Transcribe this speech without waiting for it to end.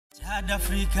CHERD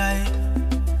Africa,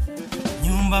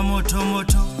 nyumba moto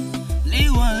moto,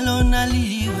 liwalo na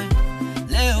liwe,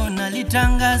 leo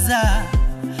nalitangaza,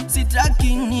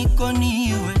 sitaki niko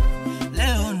niwe,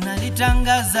 leo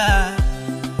nalitangaza.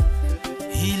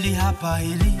 Hili hapa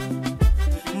hili,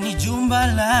 ni jumba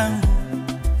langu,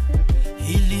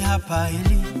 hili hapa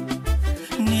hili,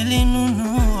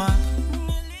 nilinunua.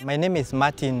 My name is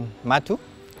Martin Matu,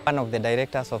 one of the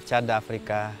directors of CHERD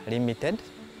Africa Limited,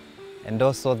 and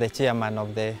also the chairman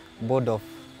of the board of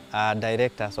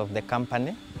directors of the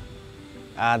company.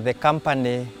 The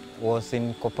company was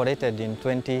incorporated in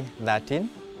 2013,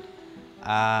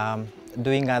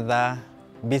 doing other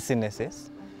businesses,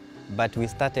 but we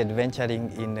started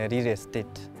venturing in real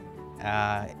estate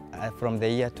from the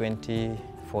year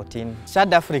 2014.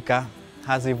 CHERD Africa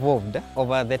has evolved.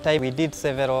 Over the time, we did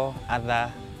several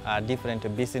other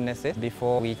different businesses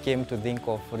before we came to think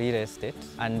of real estate.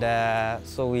 And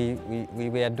so we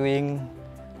were doing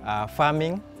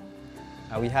farming.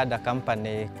 We had a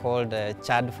company called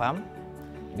CHERD Farm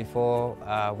before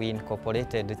we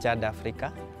incorporated CHERD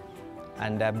Africa.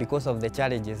 And because of the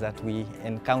challenges that we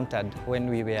encountered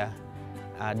when we were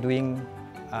doing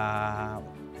a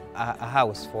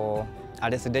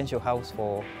residential house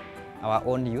for our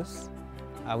own use,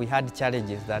 we had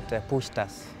challenges that pushed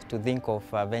us to think of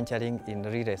venturing in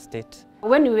real estate.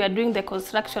 When we were doing the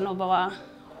construction of our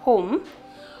home,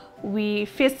 we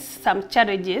faced some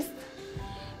challenges,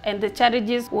 and the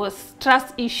challenges was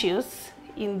trust issues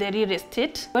in the real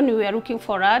estate. When we were looking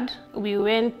for land, we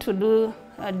went to do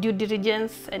due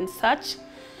diligence and such,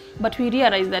 but we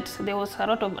realized that there was a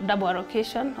lot of double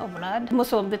allocation of land.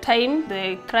 Most of the time,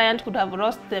 the client could have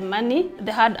lost the money.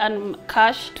 They had earned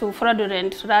cash to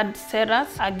fraudulent land sellers.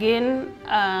 Again,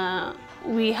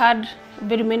 we had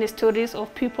very many stories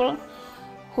of people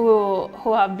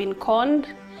who have been conned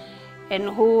and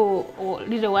who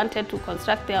really wanted to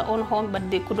construct their own home,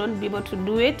 but they couldn't be able to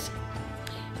do it.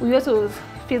 We also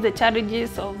face the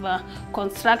challenges of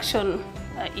construction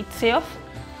itself,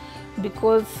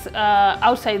 because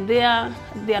outside there,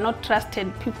 they are not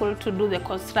trusted people to do the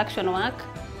construction work.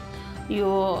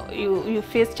 You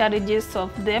face challenges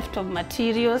of theft of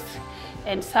materials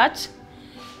and such.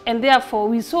 And therefore,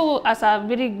 we saw as a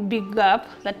very big gap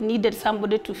that needed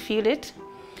somebody to fill it.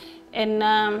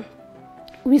 And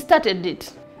we started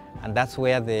it. And that's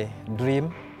where the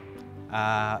dream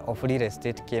of real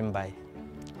estate came by.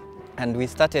 And we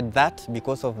started that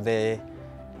because of the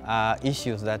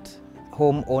issues that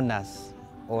homeowners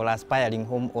or aspiring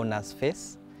homeowners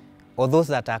face, or those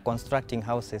that are constructing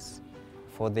houses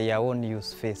for their own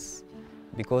use face,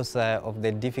 because of the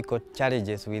difficult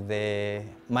challenges with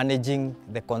managing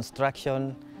the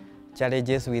construction,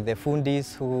 challenges with the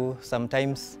fundis who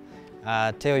sometimes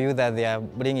tell you that they are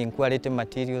bringing quality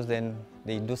materials, then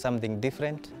they do something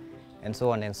different, and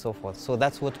so on and so forth. So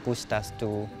that's what pushed us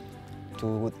to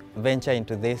venture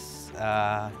into this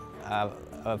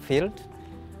field,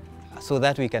 so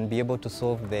that we can be able to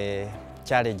solve the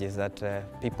challenges that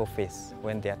people face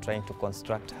when they are trying to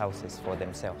construct houses for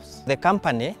themselves. The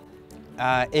company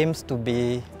aims to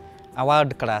be a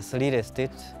world-class real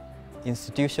estate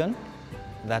institution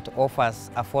that offers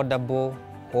affordable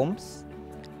homes,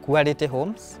 quality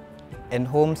homes, and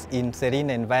homes in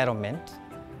serene environment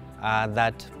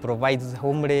that provides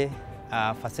homely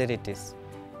facilities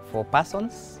for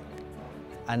persons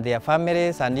and their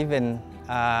families, and even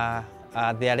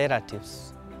their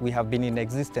relatives. We have been in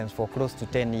existence for close to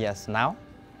 10 years now,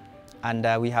 and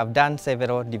we have done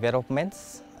several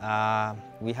developments.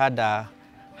 We had a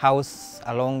house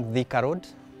along Thika Road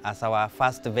as our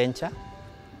first venture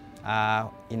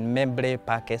in Membre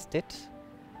Park Estate.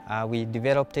 We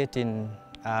developed it in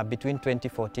between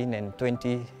 2014 and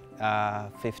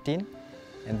 2015,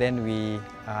 and then we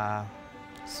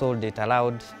sold it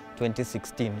around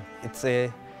 2016. It's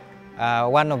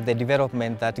one of the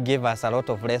developments that gave us a lot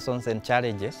of lessons and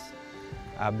challenges,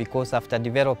 because after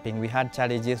developing, we had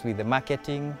challenges with the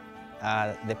marketing,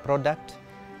 the product,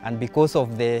 and because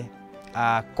of the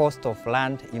cost of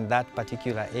land in that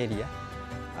particular area,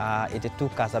 it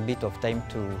took us a bit of time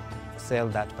to sell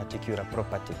that particular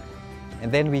property.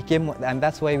 And then and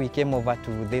that's why we came over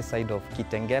to this side of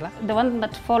Kitengela. The one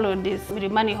that followed is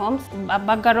Milimani Homes, a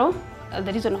bungalow.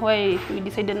 The reason why we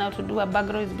decided now to do a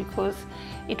bungalow is because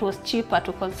it was cheaper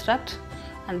to construct,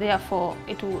 and therefore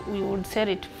we would sell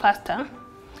it faster,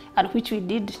 and which we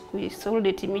did. We sold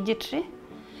it immediately.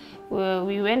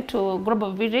 We went to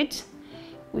Global Village.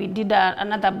 We did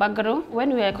another bungalow.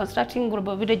 When we were constructing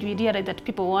Global Village, we realized that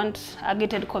people want a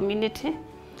gated community,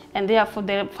 and therefore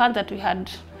the funds that we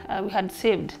had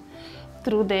saved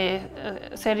through the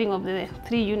selling of the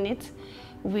 3 units,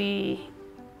 we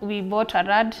we bought a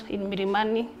rad in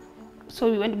Milimani. So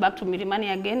we went back to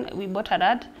Milimani again. We bought a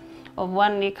rad of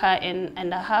 1 acre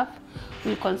and a half.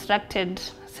 We constructed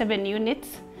 7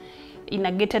 units in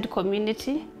a gated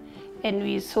community, and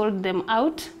we sold them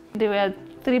out. There were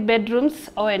 3 bedrooms,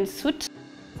 all en suite.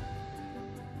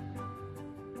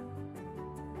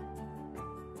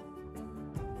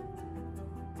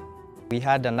 We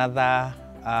had another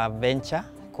venture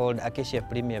called Acacia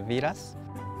Premier Villas.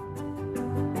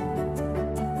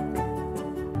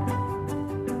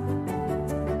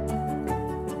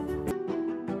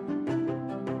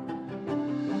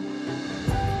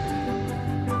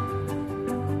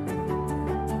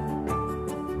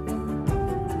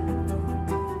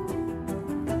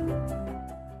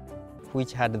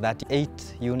 Which had 38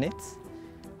 units,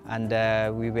 and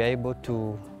we were able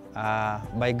to,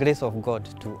 by grace of God,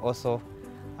 to also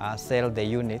sell the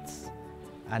units,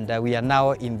 and we are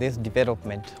now in this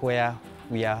development where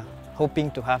we are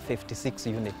hoping to have 56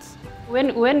 units.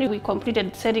 When we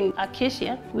completed selling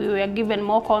Acacia, we were given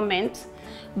more comments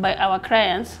by our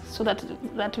clients so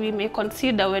that we may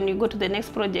consider when we go to the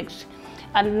next project.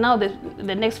 And now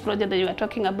the next project that you are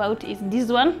talking about is this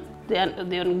one.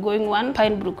 The ongoing one,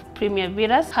 Pinebrook Premier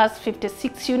Villas, has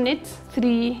 56 units,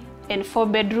 3 and 4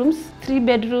 bedrooms. 3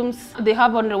 bedrooms, they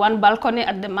have only 1 balcony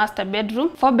at the master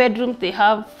bedroom. 4 bedrooms, they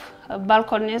have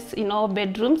balconies in all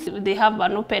bedrooms. They have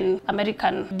an open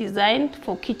American design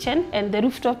for kitchen, and the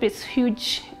rooftop is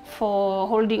huge for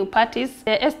holding parties.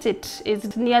 The estate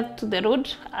is near to the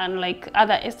road, unlike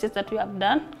other estates that we have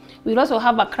done. We'll also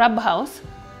have a clubhouse,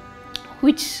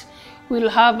 which will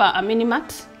have a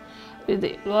mini-mart, with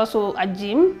also a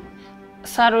gym,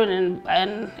 salon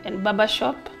and barber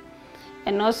shop,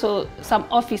 and also some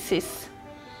offices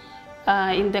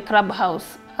in the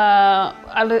clubhouse.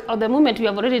 At the moment, we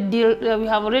have already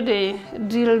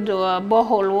drilled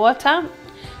borehole water.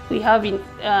 We have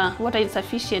water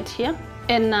insufficient here,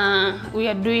 and we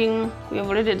have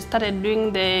already started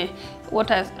doing the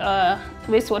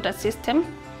wastewater system.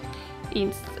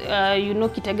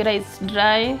 Kitagera is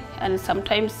dry, and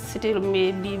sometimes it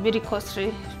may be very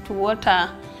costly to water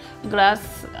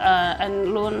grass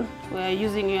and lawn. We are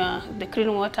using the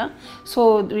clean water,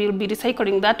 so we'll be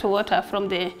recycling that water from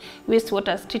the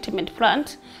wastewater treatment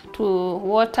plant to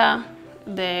water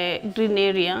the green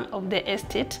area of the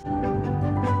estate.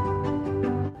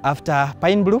 After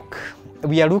Pinebrook,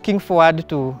 we are looking forward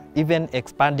to even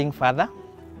expanding further,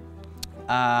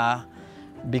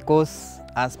 because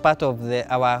as part of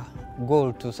our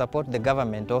goal to support the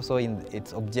government also in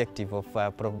its objective of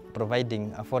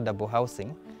providing affordable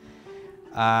housing,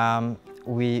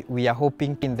 we are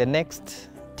hoping in the next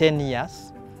 10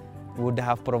 years we would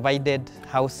have provided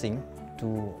housing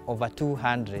to over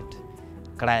 200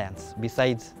 clients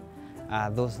besides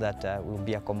those that will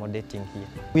be accommodating here.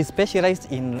 We specialize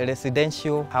in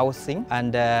residential housing,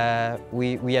 and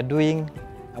we are doing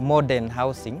modern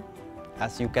housing.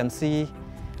 As you can see,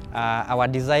 our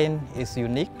design is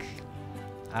unique.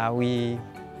 We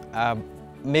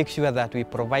make sure that we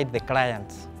provide the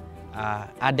clients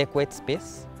adequate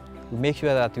space. We make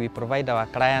sure that we provide our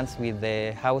clients with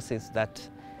the houses that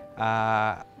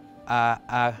are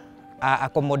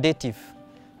accommodative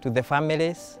to the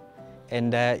families,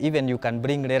 and even you can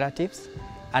bring relatives.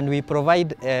 And we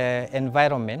provide an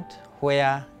environment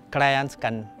where clients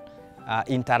can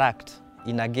interact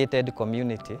in a gated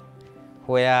community,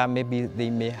 where maybe they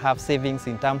may have savings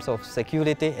in terms of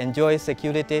security, enjoy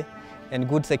security and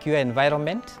good secure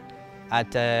environment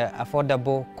at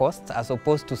affordable costs, as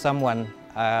opposed to someone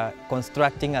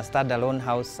constructing a standalone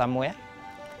house somewhere,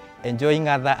 enjoying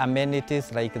other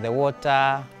amenities like the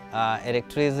water,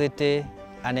 electricity,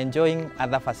 and enjoying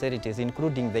other facilities,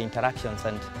 including the interactions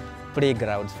and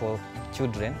playgrounds for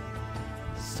children,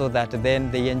 so that then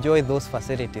they enjoy those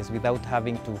facilities without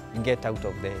having to get out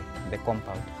of the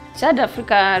compound. CHERD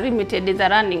Africa Limited is a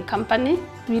running company.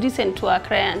 We listened to our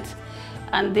clients,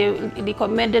 and they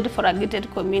recommended for a gated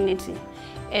community,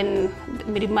 and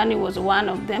Milimani was one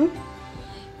of them.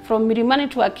 From Milimani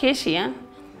to Acacia,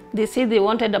 they said they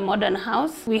wanted a modern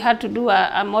house. We had to do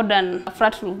a modern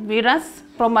flat roof villas.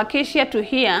 From Acacia to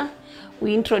here,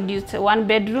 we introduced 1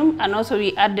 bedroom, and also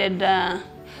we added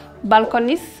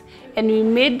balconies, and we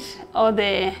made all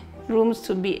the rooms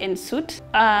to be en suite.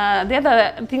 The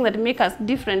other thing that makes us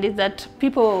different is that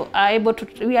people are able to,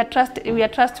 we are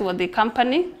trustworthy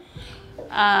company.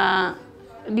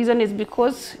 Reason is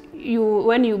because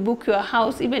when you book your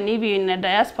house, even if you're in a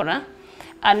diaspora,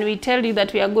 and we tell you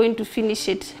that we are going to finish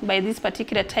it by this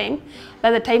particular time,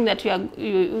 by the time that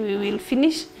we will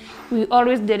finish, we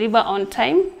always deliver on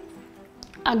time.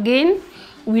 Again,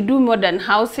 we do modern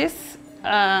houses.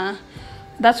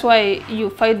 That's why you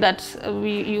find that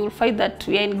you will find that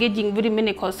we are engaging very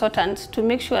many consultants to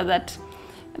make sure that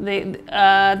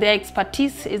their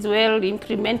expertise is well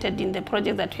implemented in the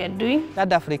project that we are doing.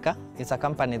 CHERD Africa is a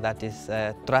company that is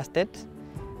trusted,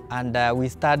 and we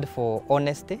stand for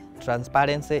honesty,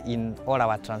 transparency in all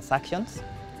our transactions,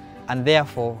 and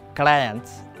therefore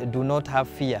clients do not have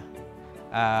fear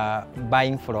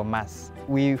buying from us.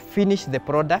 We finish the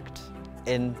product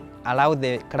and allow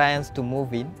the clients to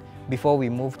move in before we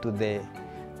move to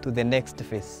the next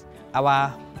phase.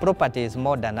 Our property is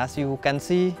modern. As you can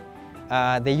see,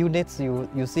 the units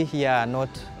you see here are not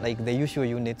like the usual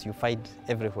units you find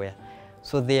everywhere.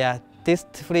 So they are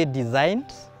tastefully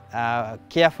designed,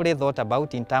 carefully thought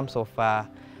about in terms of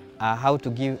how to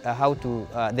give,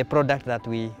 the product that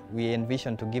we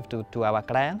envision to give to our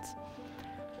clients.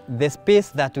 The space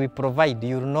that we provide,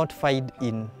 you will not find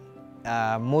in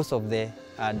most of the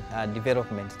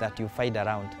developments that you find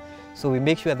around. So we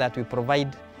make sure that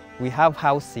we have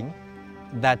housing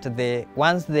that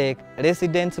once the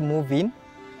residents move in,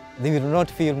 they will not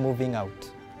feel moving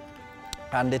out,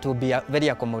 and it will be very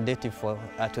accommodative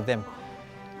to them.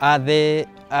 The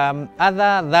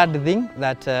other third thing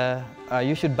that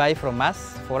you should buy from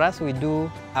us, for us we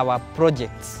do our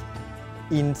projects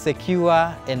in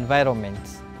secure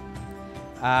environments.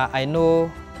 I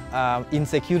know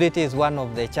insecurity is one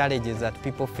of the challenges that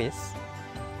people face,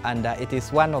 and it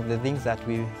is one of the things that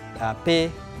we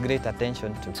pay great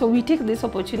attention to. So we take this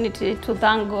opportunity to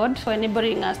thank God for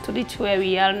enabling us to reach where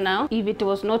we are now. If it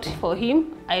was not for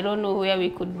Him, I don't know where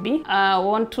we could be. I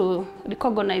want to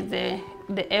recognize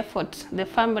the effort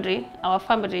our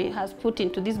family has put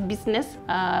into this business,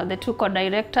 the two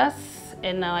co-directors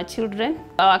and our children,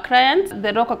 our clients,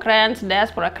 the local clients,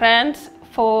 diaspora clients,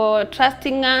 for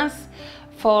trusting us,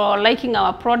 for liking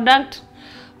our product,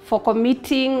 for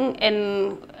committing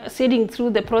and sitting through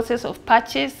the process of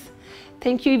purchase.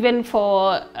 Thank you even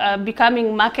for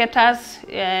becoming marketers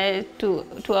to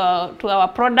our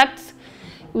products.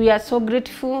 We are so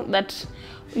grateful that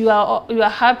you are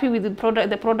happy with the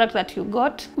product that you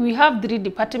got. We have 3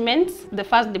 departments. The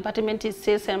first department is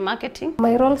sales and marketing.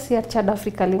 My role here at CHERD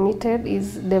Africa Limited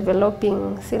is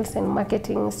developing sales and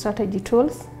marketing strategy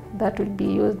tools that will be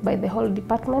used by the whole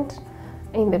department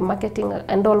in the marketing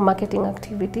and all marketing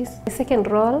activities. The second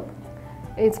role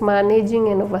is managing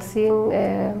and overseeing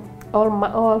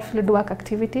all fieldwork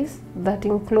activities that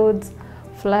includes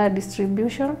flyer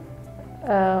distribution,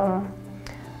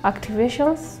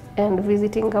 activations, and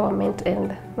visiting government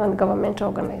and non-governmental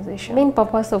organizations. The main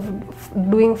purpose of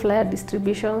doing flyer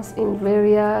distributions in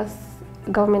various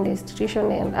government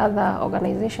institutions and other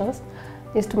organizations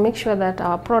is to make sure that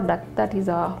our product, that is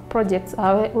our projects,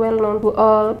 are well known to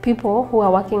all people who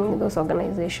are working in those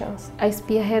organizations. I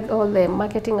spearhead all the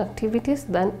marketing activities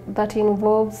that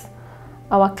involves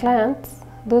our clients,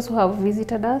 those who have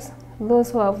visited us,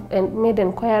 those who have made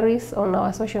inquiries on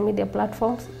our social media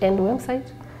platforms and website,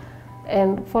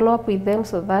 and follow up with them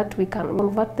so that we can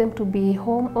convert them to be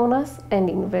homeowners and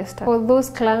investors. For those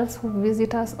clients who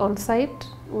visit us on site,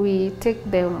 we take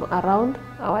them around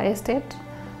our estate,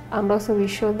 and also we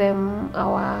show them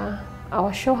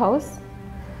our show house.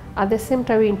 At the same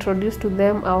time, we introduce to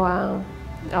them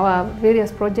our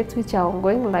various projects which are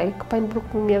ongoing, like Pinebrook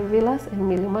Premier Villas and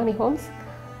Milimani Homes,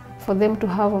 for them to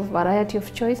have a variety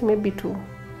of choice, maybe to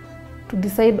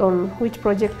decide on which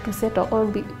project to settle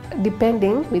on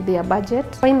depending with their budget.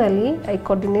 Finally, I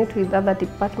coordinate with other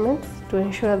departments to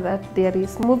ensure that there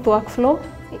is smooth workflow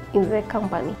in the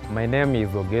company. My name is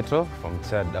Ogeto from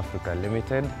CHERD Africa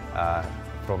Limited,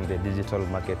 from the digital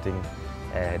marketing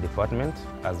department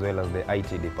as well as the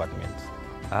IT department.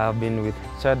 I've been with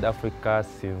CHERD Africa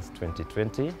since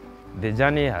 2020. The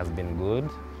journey has been good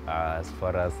as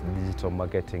far as digital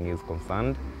marketing is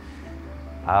concerned.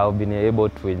 I've been able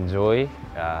to enjoy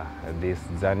this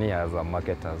journey as a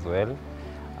marketer as well.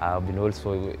 I've been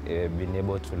also been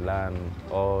able to learn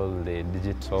all the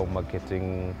digital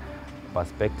marketing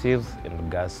perspectives in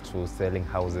regards to selling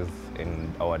houses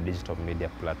in our digital media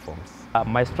platforms.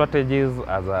 My strategies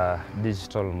as a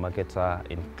digital marketer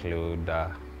include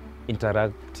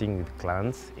interacting with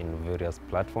clients in various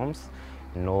platforms.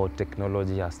 You know,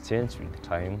 technology has changed with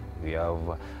time. We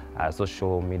have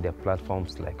social media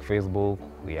platforms like Facebook,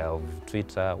 we have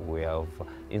Twitter, we have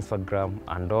Instagram,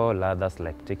 and all others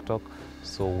like TikTok.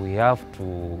 So we have to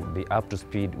be up to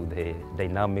speed with the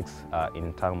dynamics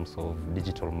in terms of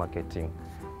digital marketing.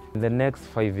 In the next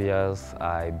 5 years,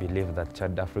 I believe that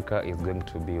CHERD Africa is going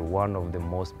to be one of the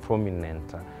most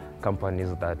prominent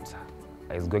companies that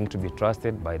is going to be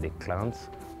trusted by the clients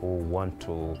who want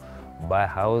to buy a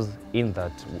house, in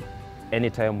that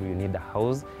anytime you need a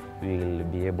house, will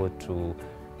be able to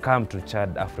come to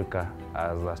CHERD Africa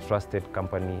as a trusted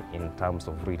company in terms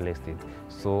of real estate.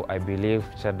 So I believe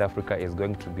CHERD Africa is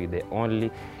going to be the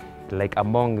only, like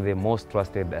among the most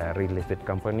trusted real estate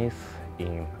companies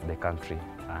in the country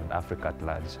and Africa at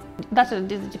large. That is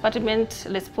the department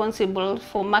responsible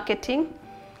for marketing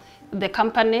the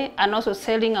company and also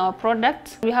selling our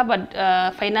products. We have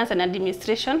a finance and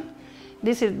administration.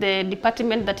 This is the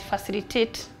department that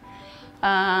facilitates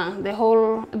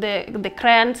the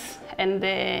clients and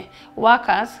the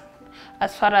workers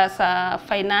as far as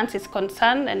finance is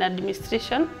concerned and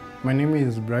administration. My name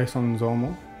is Bryson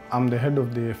Zomo. I'm the head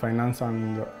of the finance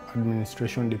and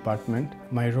administration department.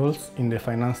 My roles in the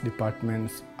finance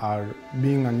departments are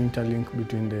being an interlink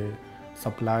between the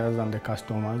suppliers and the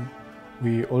customers.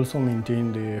 We also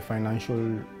maintain the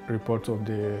financial reports of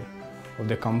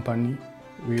the company.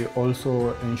 We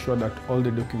also ensure that all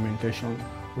the documentation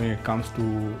when it comes to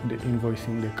the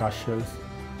invoicing, the cash shells,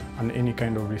 and any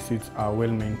kind of receipts are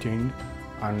well maintained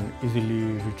and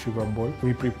easily retrievable.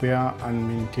 We prepare and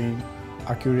maintain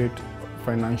accurate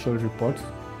financial reports.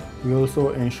 We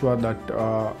also ensure that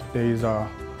there is a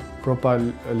proper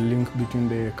link between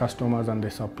the customers and the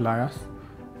suppliers.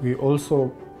 We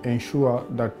also ensure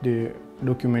that the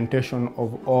documentation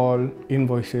of all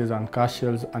invoices and cash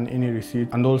shells and any receipt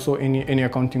and also any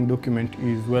accounting document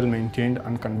is well maintained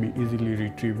and can be easily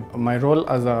retrieved. My role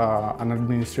as an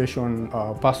administration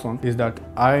person is that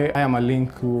I am a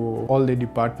link to all the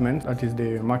departments, that is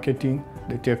the marketing,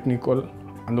 the technical,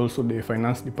 and also the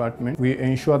finance department. We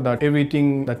ensure that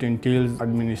everything that entails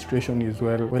administration is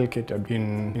well catered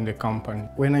in the company.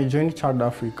 When I joined CHERD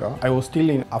Africa, I was still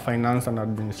in a finance and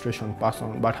administration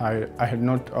person, but I had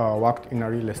not worked in a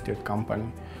real estate company.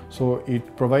 So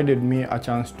it provided me a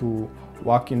chance to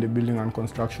work in the building and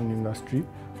construction industry,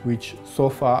 which so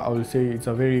far I will say it's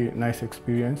a very nice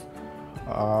experience.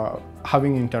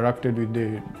 Having interacted with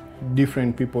the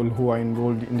different people who are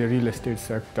involved in the real estate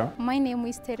sector. My name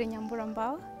is Tere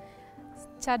Nyamburambao,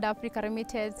 CHERD Africa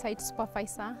Limited site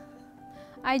supervisor.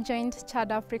 I joined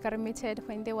CHERD Africa Limited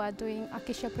when they were doing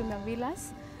Acacia Premier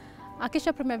Villas.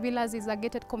 Acacia Premier Villas is a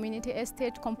gated community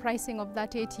estate comprising of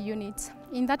 38 units.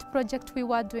 In that project we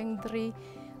were doing 3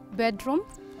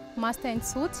 bedrooms, master and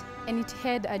suite, and it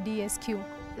had a DSQ.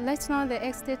 Right now the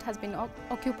estate has been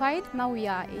occupied. Now we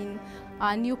are in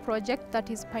a new project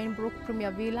that is Pinebrook Premier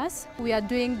Villas. We are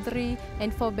doing 3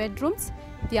 and 4 bedrooms.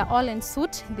 They are all en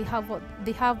suite. They have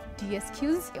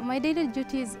DSQs. My daily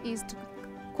duties is to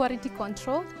quality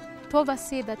control, to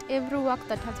oversee that every work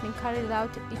that has been carried out,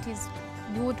 it is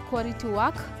good quality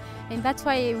work. And that's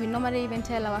why we normally even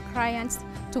tell our clients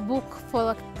to book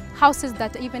for houses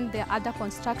that even they're under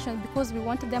construction, because we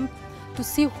want them to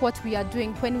see what we are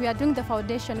doing. When we are doing the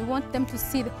foundation, we want them to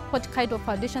see what kind of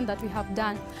foundation that we have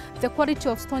done, the quality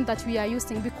of stone that we are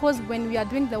using, because when we are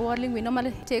doing the walling, we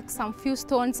normally take some few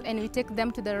stones and we take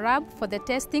them to the lab for the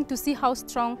testing to see how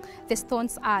strong the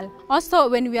stones are. Also,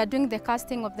 when we are doing the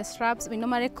casting of the slabs, we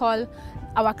normally call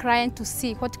our client to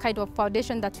see what kind of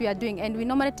foundation that we are doing, and we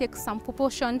normally take some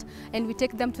proportions and we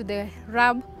take them to the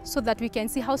lab so that we can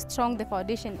see how strong the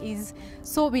foundation is.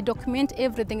 So we document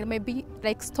everything. Maybe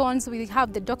like stones, we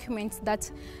have the documents that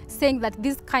saying that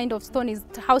this kind of stone is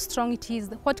how strong it is,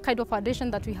 what kind of foundation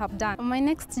that we have done. My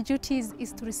next duty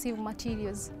is to receive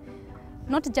materials.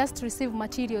 Not just to receive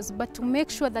materials, but to make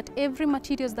sure that every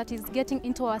materials that is getting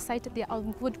into our site, they are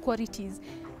of good qualities.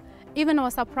 Even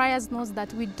our suppliers knows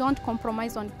that we don't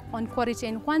compromise on quality,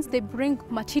 and once they bring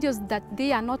materials that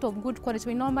they are not of good quality,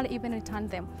 we normally even return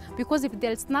them, because if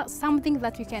there's not something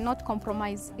that we cannot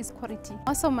compromise is quality.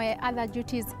 Also, my other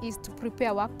duties is to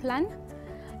prepare a work plan.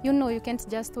 You know, you can't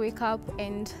just wake up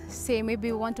and say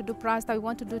maybe we want to do plaster, we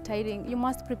want to do tiling. You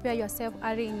must prepare yourself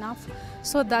early enough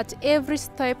so that every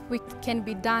step can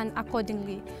be done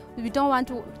accordingly. We don't want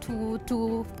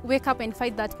to wake up and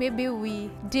find that maybe we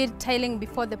did tiling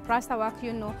before the plaster work.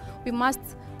 You know, we must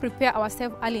prepare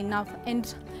ourselves early enough.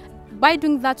 And by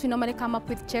doing that, we normally come up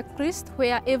with checklist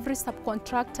where every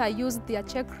subcontractor use their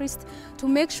checklist to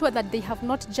make sure that they have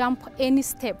not jumped any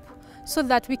step, so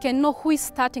that we can know who is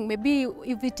starting. Maybe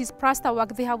if it is plaster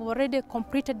work, they have already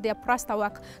completed their plaster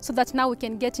work, so that now we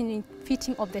can get in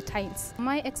fitting of the tiles.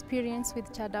 My experience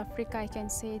with CHERD Africa, I can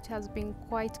say it has been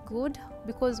quite good,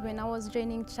 because when I was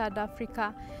joining CHERD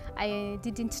Africa, I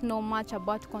didn't know much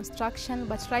about construction,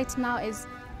 but right now, as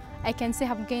I can say,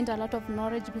 I've gained a lot of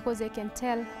knowledge, because I can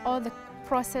tell all the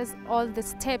process, all the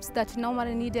steps that we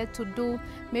normally needed to do,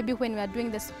 maybe when we are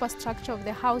doing the superstructure of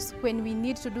the house, when we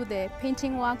need to do the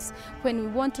painting works, when we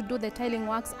want to do the tiling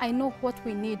works. I know what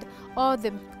we need, all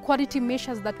the quality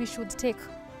measures that we should take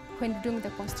when doing the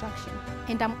construction.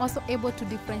 And I'm also able to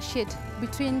differentiate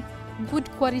between good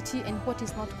quality and what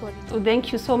is not quality. So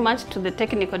thank you so much to the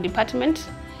technical department,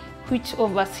 which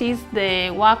oversees the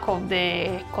work of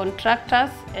the contractors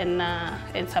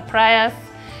and suppliers,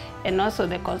 and also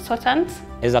the consultants.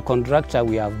 As a contractor,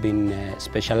 we have been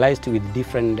specialized with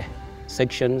different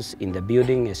sections in the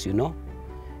building, as you know.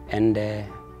 And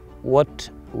what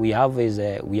we have is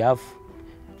we have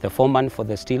the foreman for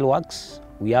the steel works,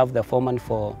 we have the foreman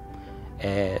for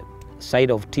side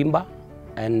of timber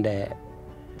and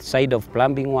side of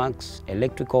plumbing works,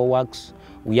 electrical works.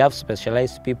 We have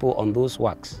specialized people on those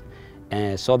works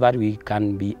so that we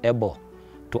can be able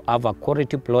to have a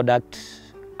quality product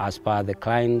as per the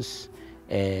client's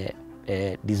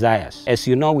desires. As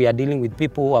you know, we are dealing with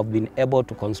people who have been able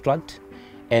to construct,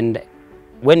 and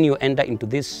when you enter into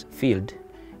this field,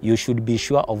 you should be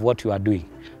sure of what you are doing.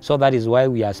 So that is why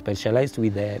we are specialized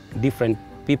with different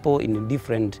people in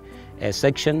different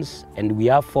sections, and we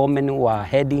have foremen who are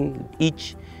heading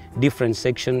each different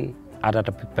section at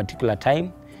a particular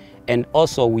time. And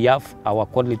also we have our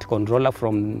quality controller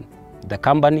from the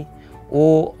company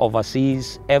who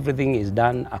oversees everything is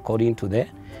done according to the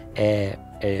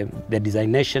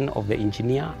designation of the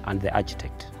engineer and the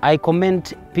architect. I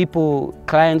commend people,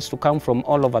 clients to come from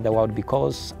all over the world,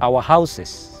 because our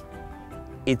houses,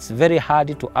 it's very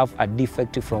hard to have a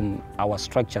defect from our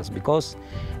structures, because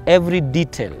every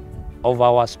detail of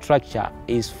our structure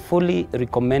is fully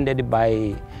recommended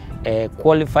by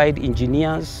qualified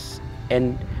engineers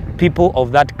and people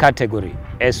of that category.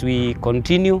 As we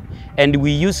continue, and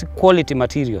we use quality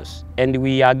materials, and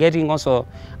we are getting also,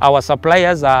 our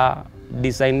suppliers are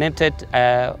designated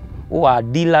who are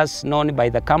dealers known by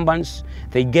the companies.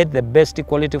 They get the best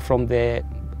quality from the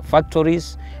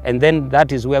factories, and then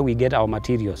that is where we get our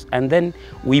materials, and then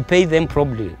we pay them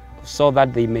properly so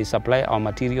that they may supply our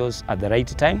materials at the right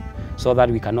time, so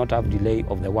that we cannot have delay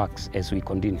of the works as we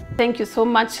continue. Thank you so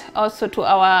much also to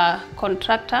our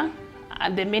contractor,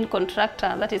 the main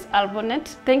contractor, that is Albonet.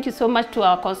 Thank you so much to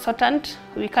our consultant.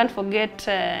 We can't forget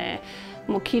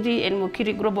Mukiri and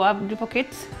Mukiri Global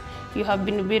Advocates. You have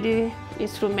been very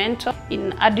instrumental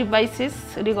in advices,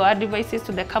 legal advices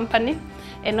to the company,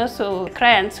 and also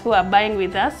clients who are buying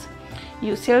with us.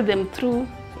 You sell them through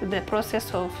the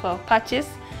process of purchase,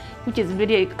 which is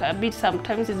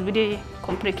sometimes is very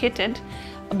complicated,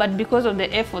 but because of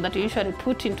the effort that you usually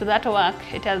put into that work,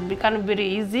 it has become very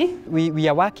easy. We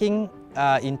are working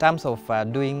in terms of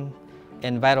doing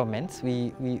environments.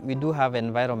 We do have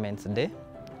environments day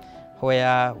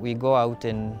where we go out,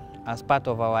 and as part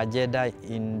of our agenda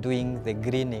in doing the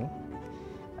greening,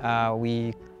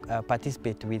 we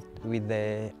participate with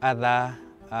the other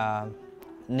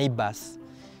neighbors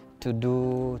to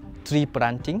do tree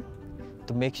planting,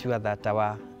 to make sure that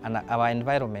our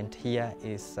environment here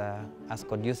is as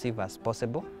conducive as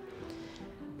possible.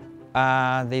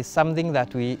 There's something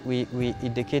that we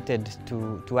indicated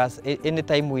to us.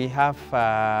 Anytime we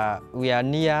are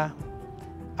near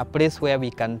a place where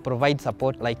we can provide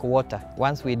support, like water.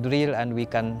 Once we drill and we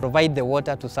can provide the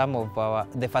water to some of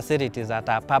the facilities that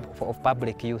are of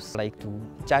public use, like to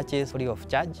churches free of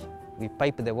charge, we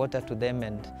pipe the water to them,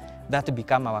 and that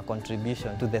become our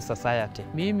contribution to the society.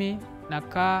 Mimi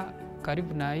nakaa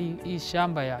karibu na hii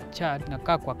shamba ya CHERD,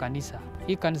 nakaa kwa kanisa.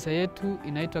 Hii kanisa yetu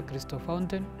inaitwa Crystal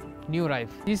Fountain New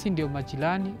Life. Sisi ndio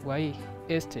majirani wa hii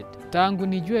estate. Tangu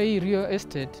nijue hii real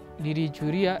estate,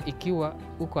 nilijuria ikiwa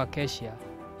huko Acacia,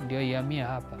 ndio ihamia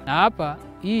hapa. Na hapa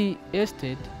hii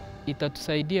estate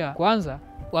itatusaidia. Kwanza,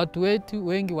 watu wetu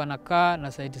wengi wanakaa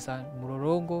na saidi za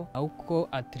Mlolongo na huko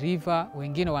at River,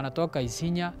 wengine wanatoka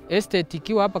Isinya. Estate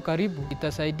ikiwa hapa karibu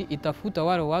itafuta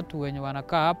wale watu wenye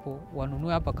wanakaa hapo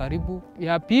wanunue hapa karibu.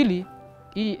 Ya pili,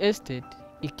 hii estate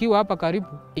ikiwa hapa karibu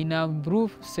ina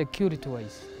improve security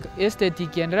wise. Estate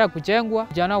ikiendelea kujengwa,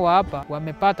 vijana wa hapa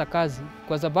wamepata kazi,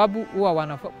 kwa sababu huwa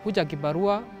wanakuja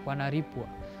kibarua wanalipwa.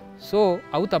 So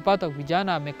hautapata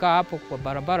vijana amekaa hapo kwa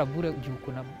barabara bure juu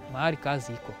kuna mahali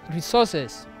kazi iko.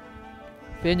 Resources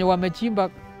penye wamechimba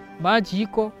maji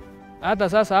iko. Hata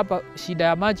sasa hapa shida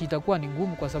ya maji itakuwa ni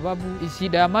ngumu, kwa sababu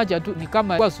shida ya maji ni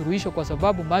kama kwa suluhisho, kwa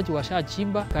sababu maji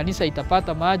washachimba, kanisa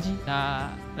itapata maji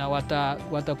na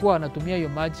watakuwa wanatumia hiyo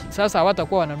maji. Sasa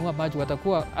hawatakuwa wananunua maji,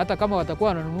 watakuwa hata kama watakuwa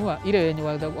wananunua ile yenye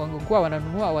wangekuwa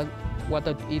wananunua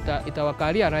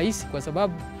itawakalia rahisi, kwa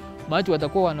sababu maji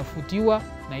watakuwa wanafutiwa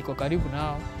na iko karibu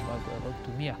nao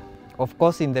wakutumia. Of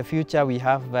course, in the future we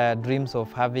have dreams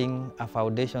of having a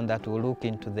foundation that will look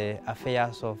into the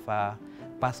affairs of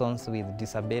persons with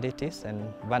disabilities and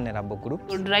vulnerable groups.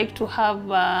 We would like to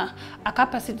have a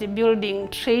capacity building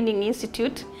training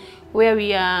institute where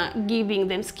we are giving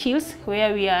them skills,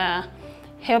 where we are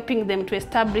helping them to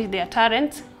establish their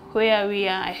talents, where we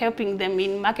are helping them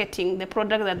in marketing the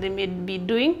product that they may be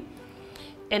doing.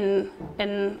 And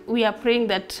we are praying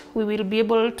that we will be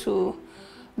able to,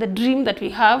 the dream that we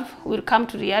have will come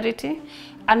to reality,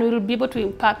 and we will be able to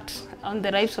impact on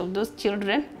the lives of those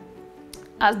children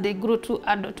as they grow to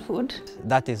adulthood.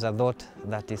 That is a thought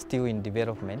that is still in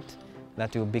development,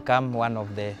 that will become one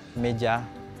of the major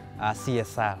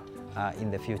CSR in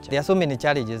the future. There are so many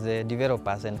challenges the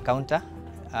developers encounter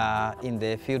in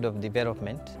the field of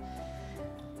development.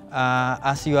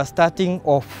 As you are starting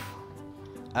off,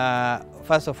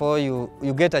 first of all,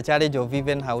 you get a challenge of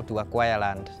even how to acquire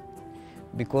land,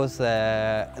 because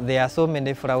there are so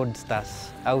many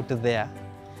fraudsters out there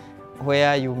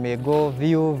where you may go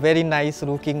view very nice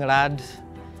looking land,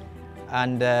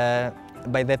 and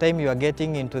by the time you are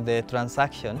getting into the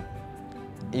transaction,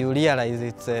 you realize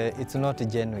it's not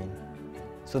genuine.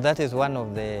 So that is one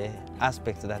of the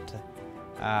aspects that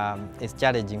is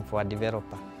challenging for a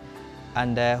developer.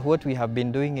 And what we have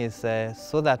been doing is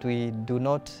so that we do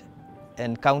not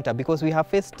encounter, because we have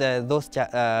faced those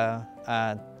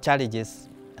challenges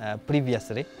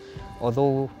previously,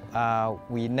 although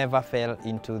we never fell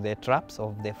into the traps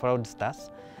of the fraudsters,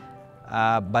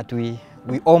 but we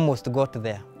almost got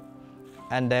there.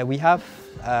 And we have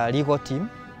a legal team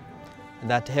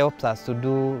that helps us to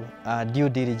do due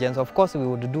diligence. Of course, we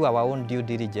would do our own due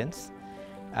diligence,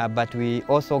 but we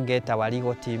also get our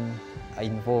legal team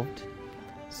involved,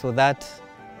 so that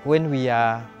when we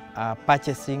are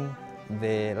purchasing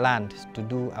the land to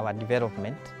do our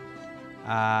development,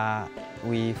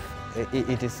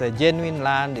 it is a genuine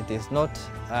land, it is not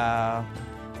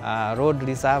road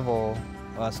reserve or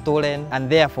stolen, and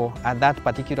therefore at that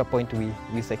particular point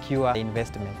we secure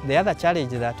investment. The other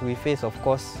challenge that we face, of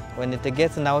course, when it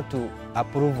gets now to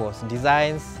approvals,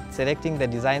 designs, selecting the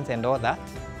designs and all that,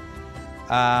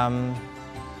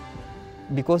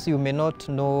 because you may not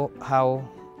know how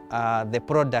the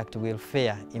product will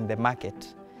fare in the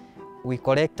market, we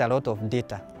collect a lot of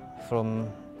data from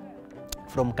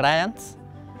clients,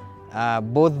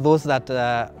 both those that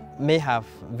may have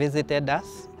visited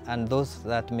us and those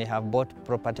that may have bought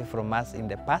property from us in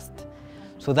the past,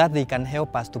 so that they can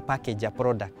help us to package a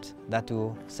product that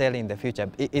will sell in the future.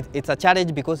 It's a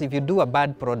challenge, because if you do a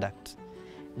bad product,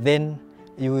 then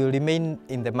you will remain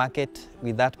in the market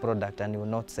with that product and you will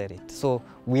not sell it. So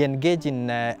we engage in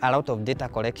a lot of data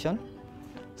collection,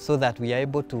 so that we are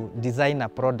able to design a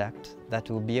product that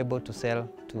will be able to sell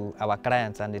to our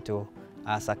clients, and it will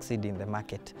succeed in the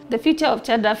market. The future of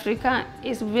CHERD Africa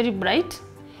is very bright.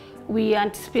 We are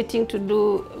anticipating to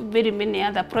do very many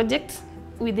other projects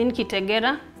within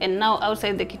Kitengela and now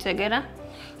outside the Kitengela.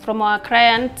 From our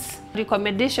clients'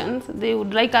 recommendations, they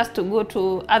would like us to go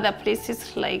to other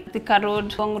places like Thika Road,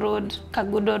 Ngong Road,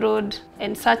 Kagudo Road,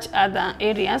 and such other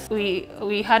areas.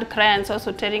 We had clients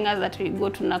also telling us that we go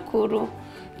to Nakuru,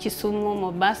 Kisumu,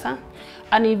 Mombasa,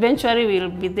 and eventually we will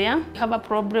be there. We have a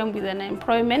problem with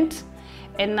unemployment,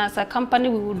 and as a company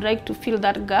we would like to fill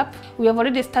that gap. We have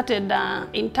already started an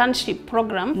internship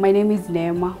program. My name is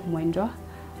Neema Mwendwa.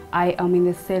 I am in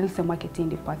the sales and marketing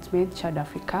department, CHERD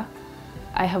Africa.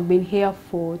 I have been here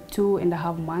for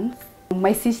 2.5 months.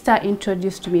 My sister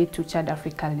introduced me to CHERD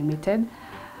Africa Limited.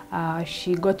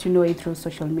 She got to know it through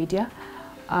social media.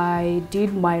 I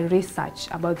did my research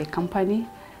about the company,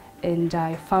 and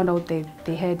I found out that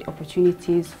they had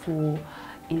opportunities for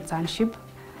internship.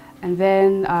 And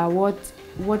then what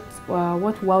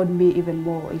wowed me even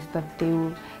more is that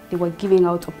they were giving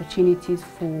out opportunities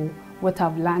for what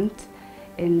I've learned,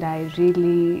 and I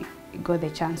really got the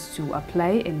chance to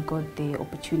apply and got the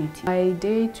opportunity. My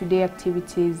day-to-day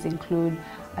activities include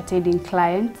attending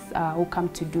clients who come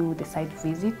to do the site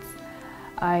visits.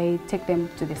 I take them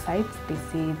to the site, they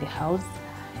see the house,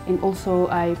 and also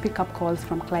I pick up calls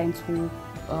from clients who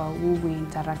we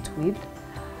interact with.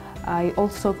 I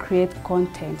also create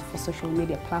content for social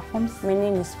media platforms. My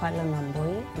name is Fallon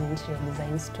Amboy, an interior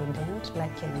design student.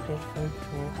 Lucky and grateful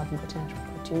to have gotten an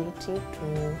opportunity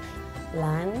to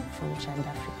learn from CHERD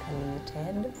Africa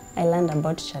Limited. I learned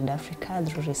about CHERD Africa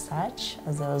through research,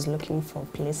 as I was looking for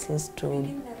places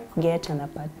to get an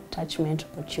attachment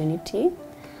opportunity.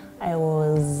 I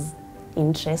was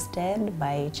interested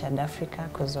by CHERD Africa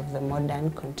because of the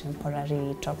modern,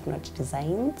 contemporary, top-notch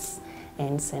designs,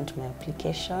 and sent my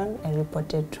application. I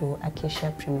reported to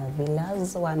Acacia Premier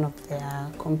Villas, one of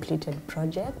their completed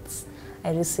projects.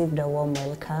 I received a warm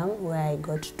welcome where I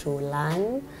got to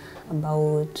learn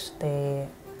about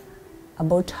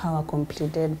how a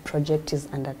completed project is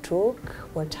undertook,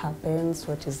 what happens,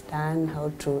 what is done,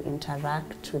 how to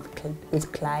interact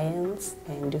with clients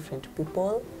and different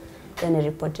people. Then I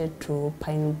reported to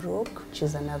Pine Brook, which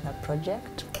is another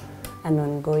project, an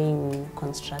ongoing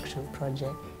construction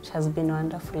project. It has been a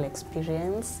wonderful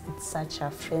experience. It's such a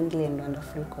friendly and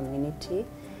wonderful community.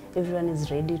 Everyone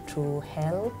is ready to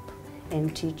help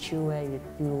and teach you where you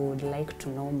would like to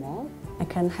know more. I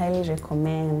can highly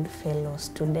recommend fellow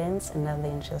students and other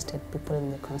interested people in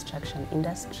the construction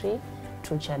industry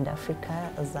to CHERD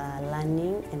Africa as a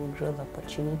learning and growth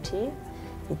opportunity.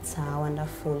 It's a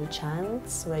wonderful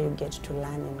chance where you get to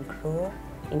learn and grow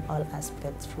in all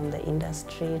aspects, from the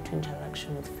industry to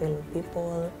interaction with fellow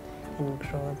people and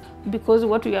growth. Because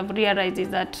what we have realized is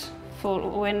that for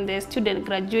when the student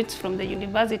graduates from the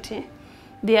university,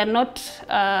 they are not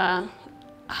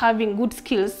having good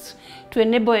skills to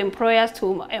enable employers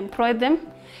to employ them,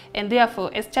 and therefore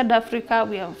as CHERD Africa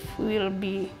we will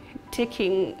be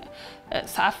taking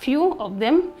a few of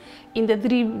them in the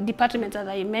 3 departments that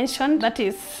I mentioned, that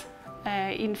is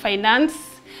in finance,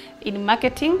 in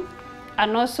marketing,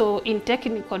 and also in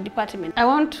technical department. I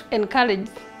want to encourage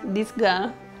this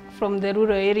girl from the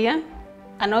rural area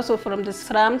and also from the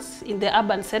slums in the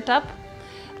urban setup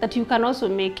that you can also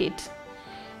make it.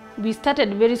 We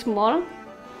started very small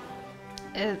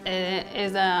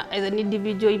as an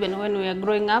individual, even when we were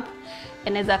growing up,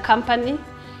 and as a company,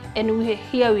 and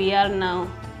here we are now.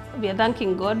 We are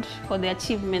thanking God for the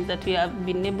achievement that we have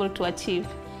been able to achieve.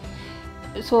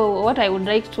 So what I would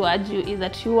like to urge you is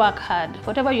that you work hard.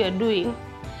 Whatever you are doing,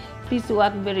 please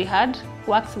work very hard,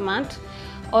 work smart.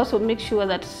 Also make sure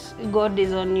that God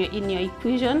is in your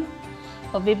equation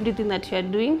of everything that you are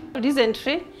doing.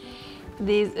 Recently,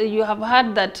 you have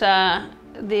heard that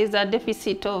there is a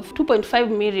deficit of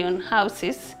 2.5 million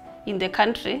houses in the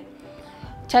country.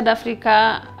 CHERD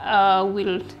Africa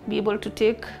will be able to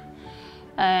take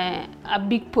a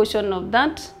big portion of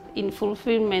that in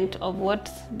fulfillment of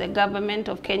what the government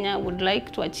of Kenya would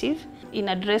like to achieve in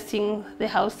addressing the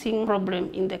housing problem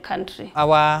in the country.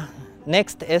 Our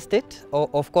next estate,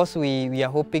 of course, we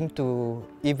are hoping to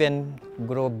even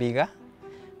grow bigger,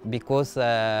 because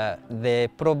the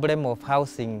problem of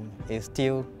housing is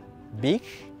still big,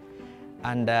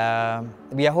 and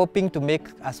we are hoping to make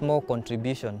a small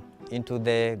contribution into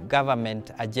the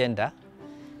government agenda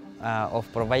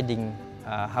of providing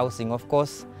housing. Of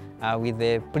course, with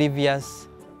the previous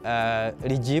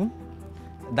regime,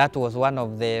 that was one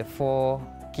of the 4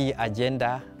 key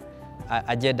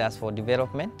agendas for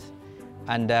development,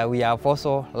 and we have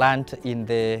also learned in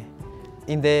the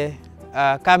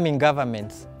coming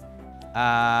governments,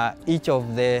 each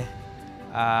of the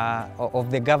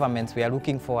governments, we are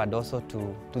looking forward also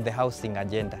to the housing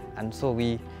agenda, and so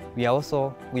we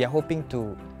are hoping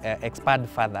to expand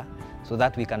further, so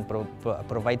that we can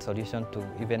provide solution to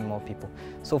even more people.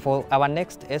 So for our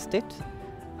next estate,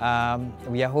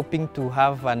 we are hoping to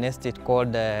have an estate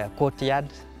called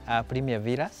Courtyard Premier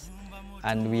Villas,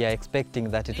 and we are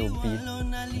expecting that it will be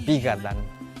bigger than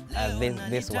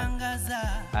this one,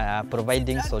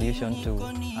 providing solution to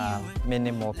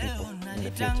many more people in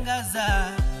the future.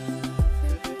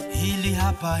 Hili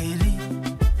hapa hili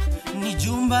ni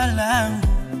jumba langu,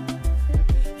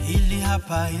 hili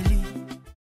hapa hili